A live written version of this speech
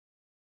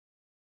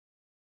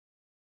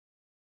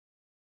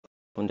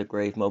Welcome to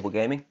Grave Mobile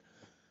Gaming.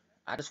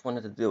 I just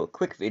wanted to do a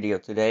quick video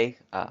today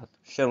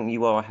showing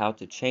you all how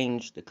to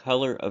change the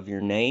color of your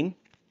name.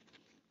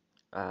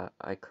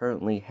 I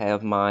currently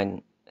have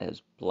mine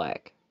as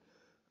black.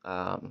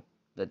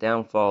 The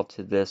downfall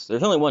to this,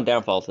 there's only one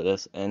downfall to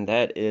this, and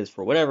that is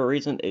for whatever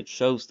reason it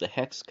shows the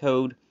hex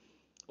code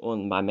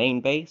on my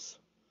main base,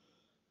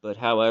 but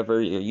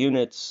however your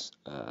units,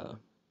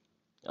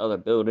 other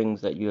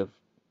buildings that you have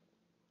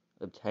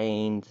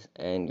obtained,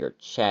 and your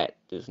chat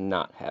does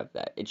not have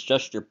that. It's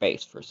just your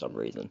base for some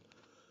reason.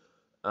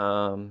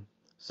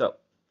 So,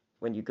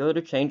 when you go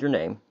to change your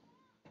name,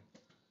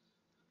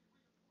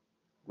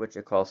 which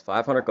it costs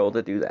 500 gold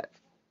to do that,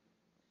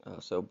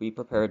 so be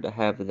prepared to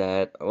have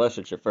that, unless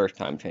it's your first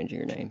time changing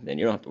your name, then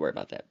you don't have to worry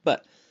about that.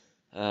 But,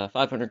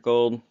 500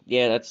 gold,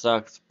 yeah, that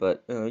sucks,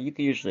 but you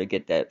can usually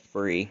get that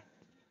free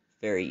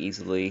very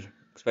easily,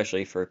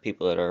 especially for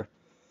people that are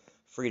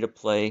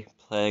free-to-play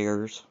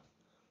players.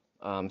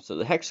 So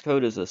the hex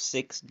code is a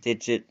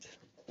 6-digit,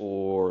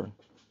 or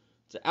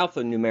it's an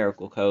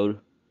alphanumerical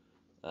code,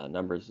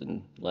 numbers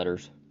and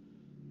letters.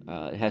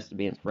 It has to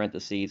be in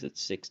parentheses.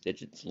 It's 6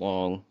 digits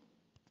long.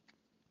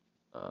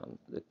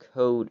 The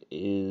code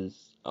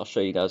is, I'll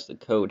show you guys the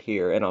code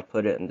here, and I'll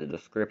put it in the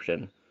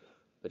description.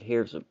 But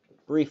here's a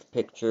brief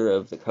picture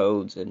of the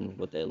codes and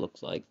what they look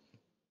like.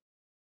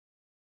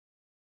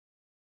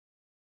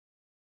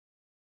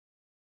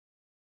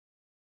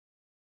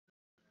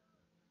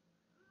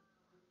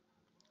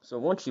 So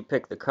once you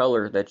pick the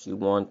color that you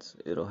want,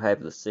 it'll have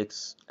the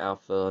 6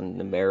 alpha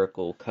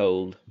numerical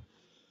code.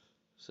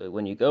 So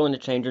when you go in to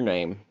change your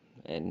name,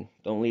 and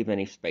don't leave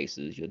any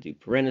spaces, you'll do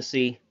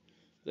parenthesis,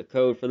 the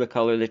code for the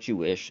color that you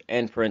wish,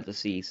 and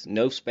parentheses,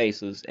 no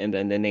spaces, and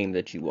then the name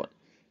that you want.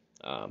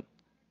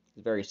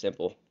 It's very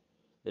simple.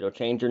 It'll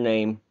change your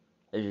name.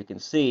 As you can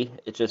see,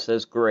 it just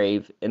says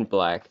grave in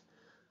black.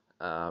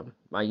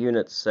 My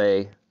units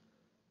say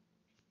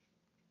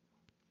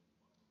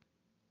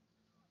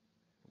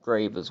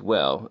grave as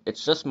well.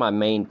 It's just my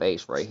main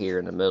base right here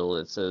in the middle.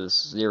 It says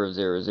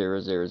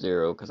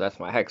 00000 because that's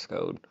my hex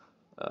code.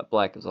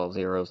 Black is all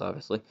zeros,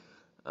 obviously.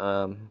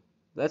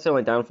 That's the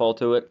only downfall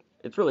to it.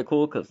 It's really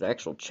cool because the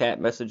actual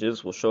chat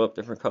messages will show up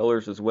different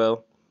colors as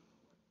well,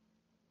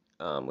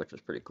 which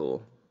is pretty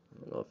cool. I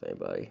don't know if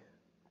anybody.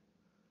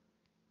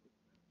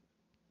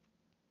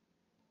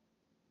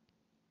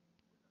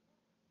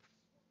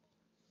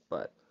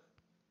 But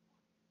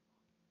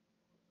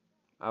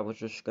I was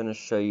just going to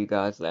show you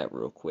guys that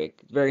real quick.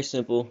 It's very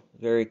simple,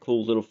 very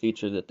cool little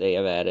feature that they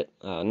have added.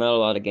 Not a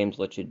lot of games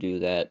let you do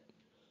that.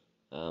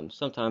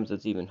 Sometimes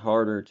it's even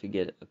harder to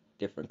get a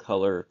different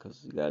color because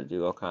you got to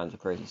do all kinds of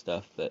crazy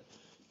stuff. But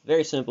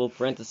very simple,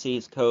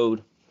 parentheses,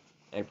 code,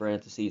 and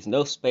parentheses,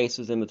 no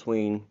spaces in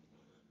between.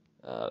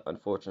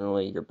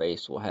 Unfortunately, your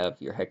base will have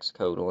your hex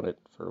code on it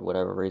for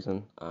whatever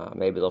reason.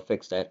 Maybe they'll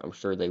fix that. I'm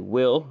sure they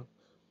will.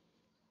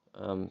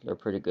 They're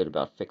pretty good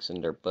about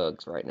fixing their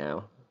bugs right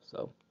now.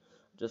 So,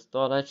 just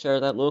thought I'd share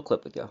that little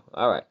clip with you.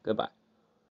 Alright, goodbye.